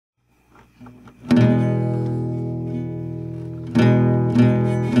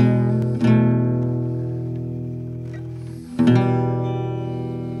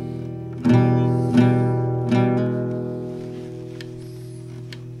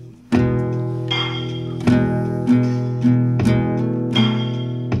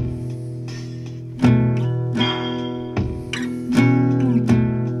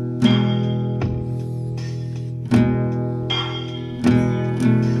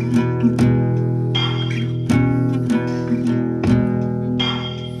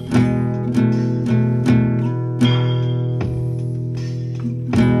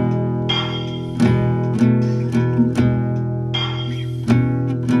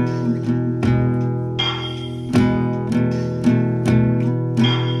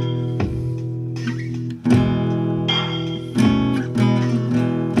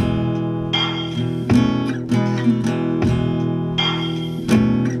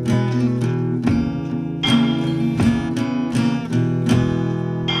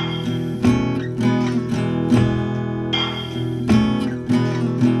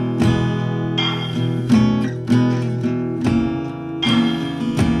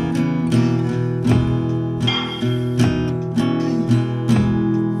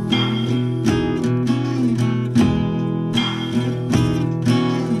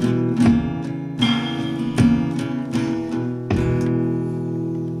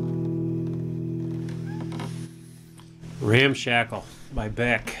Ramshackle by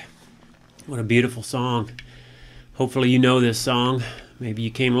Beck. What a beautiful song. Hopefully you know this song. Maybe you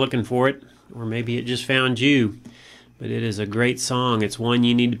came looking for it, or maybe it just found you. But it is a great song. It's one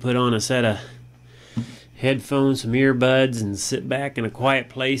you need to put on a set of headphones, some earbuds, and sit back in a quiet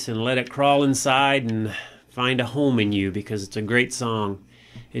place and let it crawl inside and find a home in you, because it's a great song.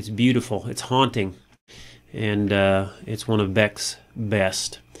 It's beautiful. It's haunting. And it's one of Beck's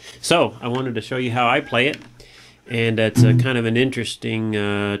best. So I wanted to show you how I play it. And it's a kind of an interesting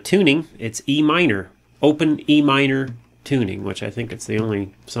tuning. It's E minor, open E minor tuning, which I think it's the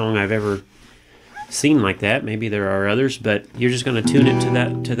only song I've ever seen like that. Maybe there are others, but you're just going to tune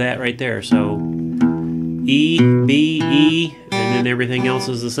it to that right there. So E, B, E, and then everything else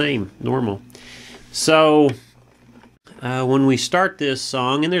is the same, normal. So when we start this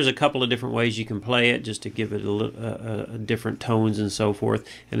song, and there's a couple of different ways you can play it just to give it a different tones and so forth.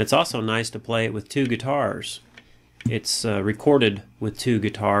 And it's also nice to play it with two guitars. It's recorded with two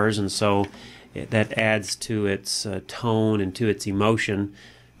guitars, and so that adds to its tone and to its emotion.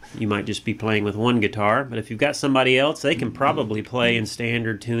 You might just be playing with one guitar, but if you've got somebody else, they can probably play in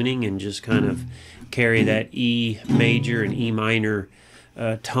standard tuning and just kind of carry that E major and E minor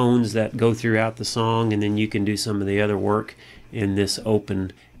tones that go throughout the song, and then you can do some of the other work in this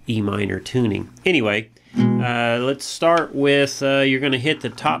open E minor tuning. Anyway, let's start with you're going to hit the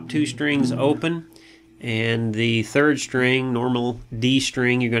top two strings open, and the third string, normal D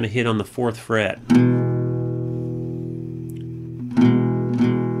string, you're going to hit on the 4th fret.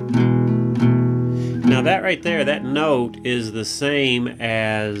 Now that right there, that note is the same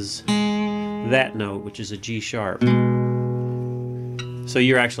as that note, which is a G sharp. So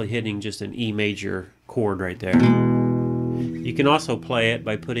you're actually hitting just an E major chord right there. You can also play it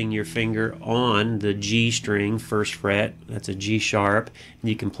by putting your finger on the G string, 1st fret. That's a G sharp. And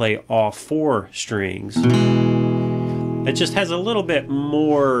you can play all 4 strings. It just has a little bit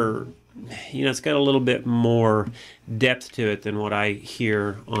more, it's got a little bit more depth to it than what I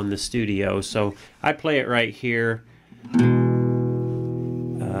hear on the studio. So I play it right here on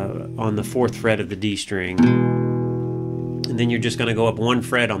the 4th fret of the D string. And then you're just going to go up 1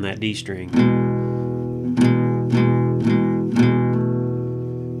 fret on that D string.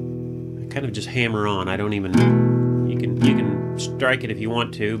 Kind of just hammer on. I don't even, you can strike it if you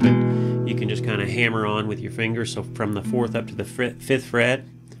want to, but you can just kind of hammer on with your fingers. So from the 4th up to the 5th fret.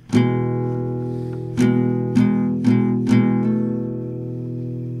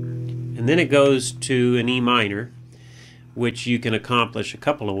 And then it goes to an E minor, which you can accomplish a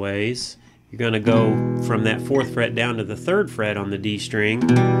couple of ways. You're going to go from that 4th fret down to the 3rd fret on the D string.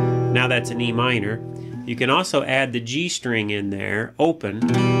 Now that's an E minor. You can also add the G string in there, open.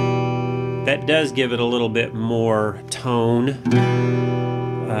 That does give it a little bit more tone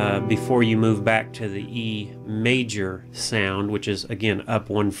before you move back to the E major sound, which is, again, up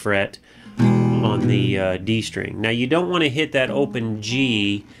 1 fret on the D string. Now you don't want to hit that open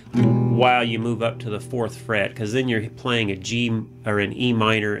G while you move up to the 4th fret, because then you're playing a G or an E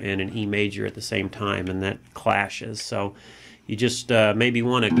minor and an E major at the same time, and that clashes. So you just maybe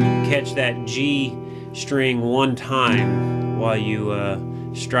want to catch that G string one time while you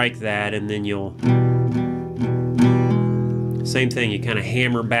strike that, and then you'll, same thing, you kind of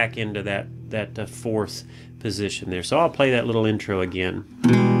hammer back into that 4th position there. So I'll play that little intro again.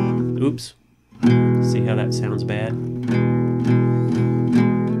 Oops. See how that sounds bad?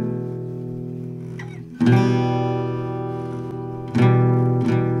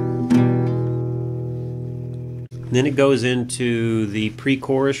 Then it goes into the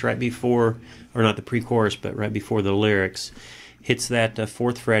pre-chorus right before, or not the pre-chorus, but right before the lyrics. Hits that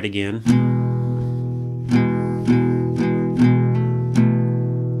 4th fret again.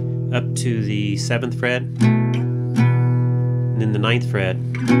 Up to the 7th fret. And then the 9th fret.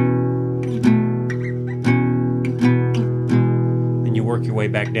 Then you work your way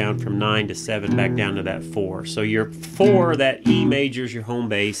back down from 9 to 7, back down to that 4. So your 4, that E major is your home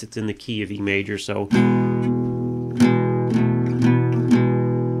base. It's in the key of E major, so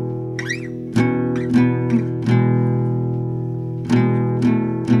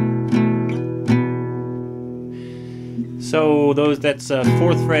that's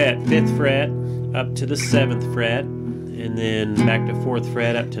 4th fret, 5th fret, up to the 7th fret, and then back to 4th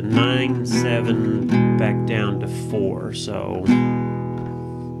fret, up to 9, 7, back down to 4. So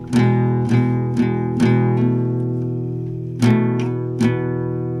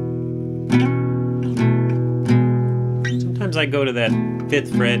sometimes I go to that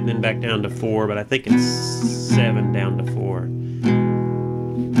 5th fret and then back down to 4, but I think it's 7 down to 4.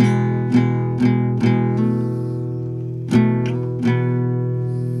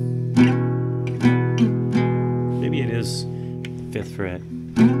 5th fret.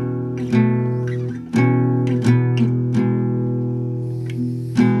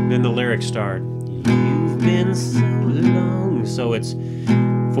 Then the lyrics start. You've been so long. So it's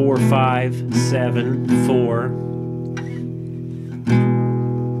 4, 5, 7, 4.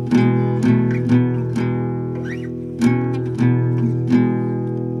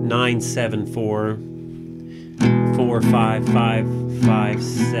 9, 7, 4. 4, 5, 5, 5,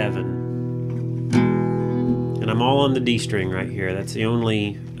 7. And I'm all on the D string right here. That's the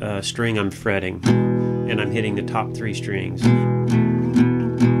only string I'm fretting. And I'm hitting the top 3 strings.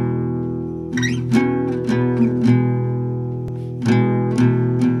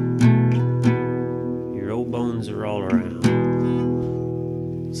 Your old bones are all around.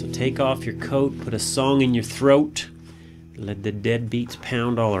 So take off your coat, put a song in your throat, let the dead beats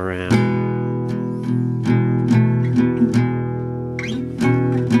pound all around.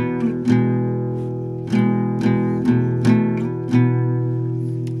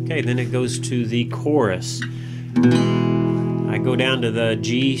 Okay, then it goes to the chorus. I go down to the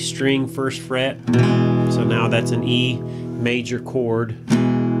G string 1st fret, so now that's an E major chord.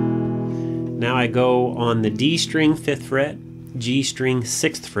 Now I go on the D string 5th fret, G string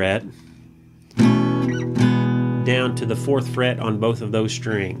 6th fret, down to the 4th fret on both of those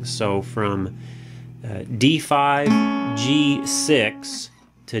strings. So from D5, G6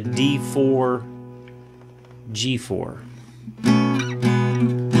 to D4, G4.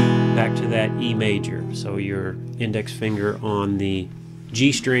 Back to that E major. So your index finger on the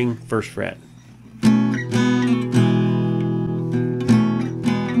G string 1st fret.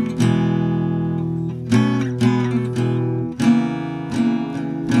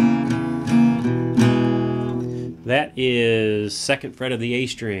 That is 2nd fret of the A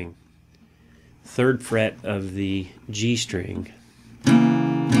string, 3rd fret of the G string.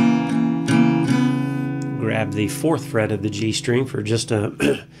 Grab the 4th fret of the G string for just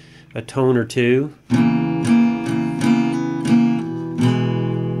a tone or two.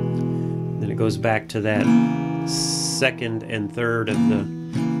 Then it goes back to that 2nd and 3rd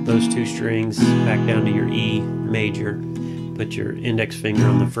of those 2 strings, back down to your E major. Put your index finger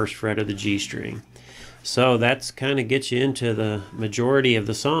on the 1st fret of the G string. So that's kind of gets you into the majority of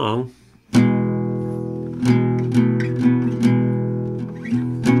the song.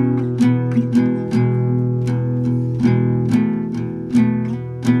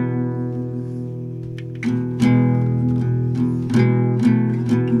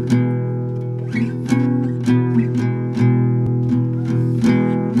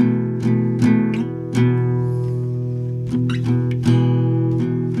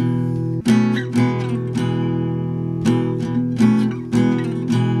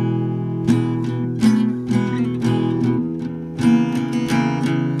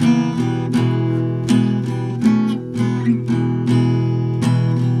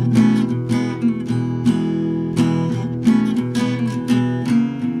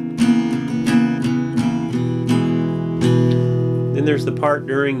 Then there's the part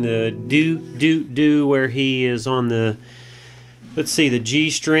during the do where he is on the, let's see, the G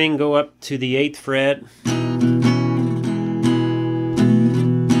string, go up to the 8th fret,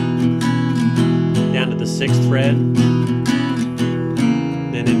 down to the 6th fret, and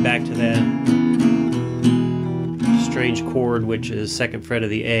then back to that strange chord, which is 2nd fret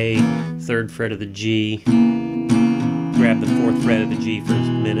of the A, 3rd fret of the G. Grab the 4th fret of the G for a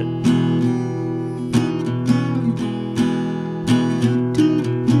minute.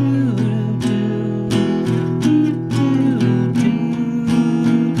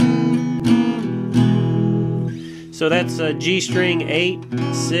 So that's G string 8,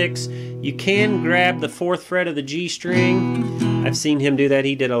 6. You can grab the 4th fret of the G string. I've seen him do that.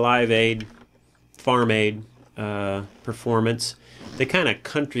 He did a Live Aid, Farm Aid performance. They kind of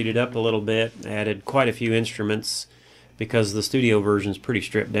countryed it up a little bit, added quite a few instruments because the studio version's pretty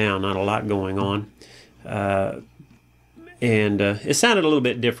stripped down, not a lot going on. And it sounded a little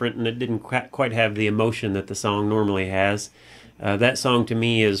bit different, and it didn't quite have the emotion that the song normally has. That song to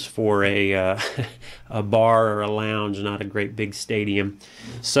me is for a bar or a lounge, not a great big stadium.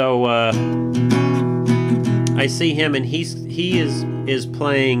 So I see him, and he is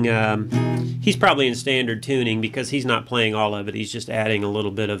playing. He's probably in standard tuning because he's not playing all of it. He's just adding a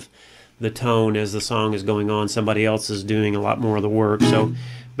little bit of the tone as the song is going on. Somebody else is doing a lot more of the work. So,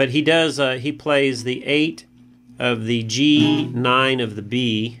 but he does. He plays the 8 of the G, 9 of the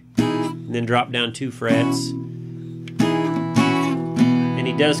B, and then drop down 2 frets. And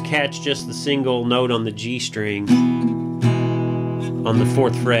he does catch just the single note on the G string on the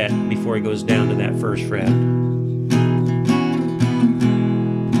 4th fret before he goes down to that 1st fret.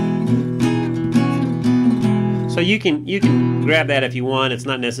 So you can grab that if you want. It's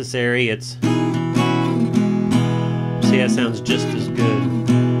not necessary. It's, see, that sounds just as good.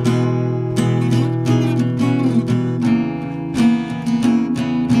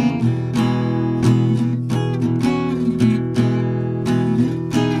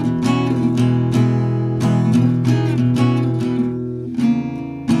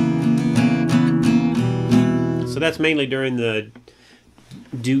 So that's mainly during the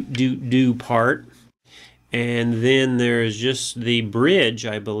do part. And then there's just the bridge,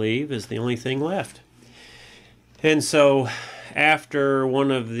 I believe, is the only thing left. And so after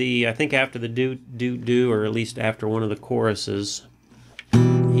one of the, I think after the do, or at least after one of the choruses,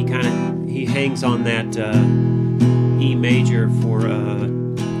 he hangs on that E major for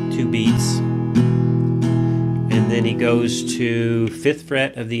 2 beats. And then he goes to 5th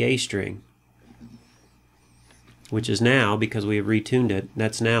fret of the A string, which is now, because we have retuned it,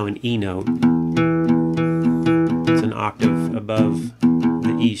 that's now an E note. It's an octave above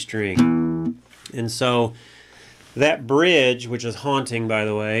the E string. And so that bridge, which is haunting, by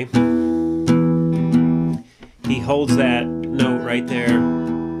the way, he holds that note right there.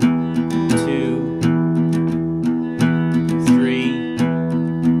 2, 3,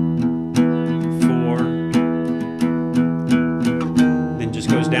 4. Then just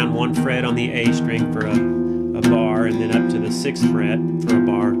goes down 1 fret on the A string for a bar, and then up to the 6th fret for a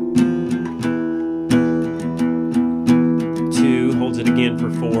bar. 2, holds it again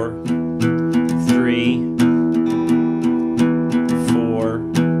for 4, 3, 4,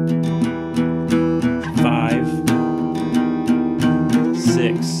 5,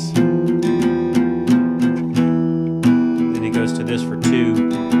 6. Then he goes to this for 2.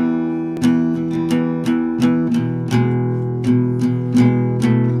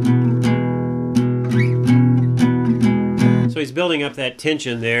 He's building up that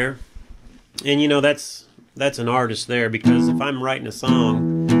tension there, and you know, that's an artist there, because if I'm writing a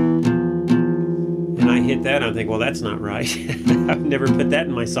song and I hit that, I think, well, that's not right. I've never put that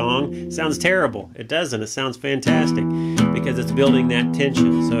in my song. It sounds terrible. It doesn't. It sounds fantastic because it's building that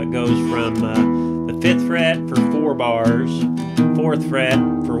tension. So it goes from the 5th fret for 4 bars, 4th fret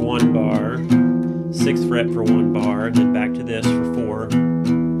for 1 bar, 6th fret for 1 bar, and then back to this for 4.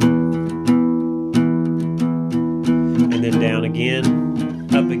 And then down again,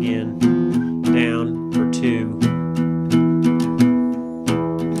 up again, down for 2.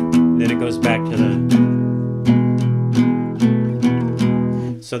 Then it goes back to the...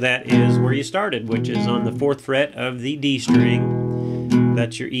 So that is where you started, which is on the 4th fret of the D string.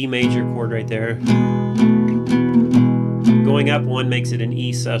 That's your E major chord right there. Going up 1 makes it an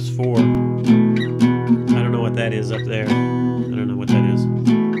E sus4. I don't know what that is up there. I don't know what that is.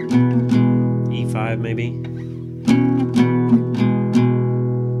 E5 maybe?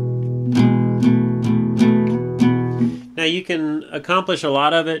 Now you can accomplish a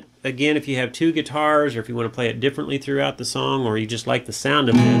lot of it, again, if you have 2 guitars, or if you want to play it differently throughout the song, or you just like the sound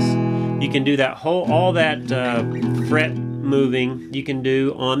of this. You can do that all that fret moving you can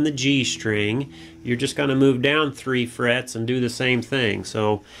do on the G string. You're just going to move down 3 frets and do the same thing.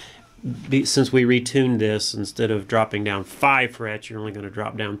 So since we retuned this, instead of dropping down 5 frets, you're only going to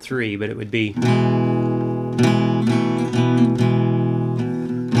drop down 3, but it would be...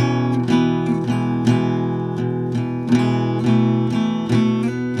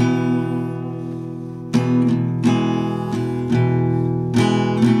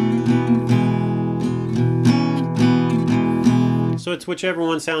 So it's whichever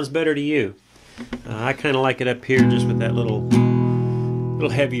one sounds better to you. I kind of like it up here just with that little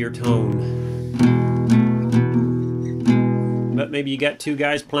heavier tone. But maybe you got 2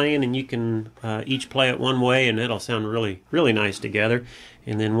 guys playing and you can each play it one way, and that'll sound really, really nice together.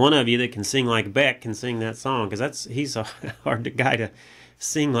 And then one of you that can sing like Beck can sing that song, because he's a hard guy to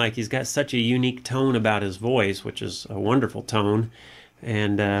sing like. He's got such a unique tone about his voice, which is a wonderful tone.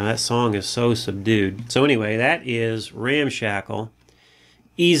 And that song is so subdued. So anyway, that is Ramshackle.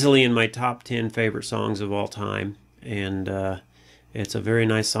 Easily in my top 10 favorite songs of all time. And it's a very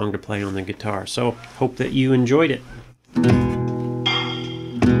nice song to play on the guitar. So hope that you enjoyed it.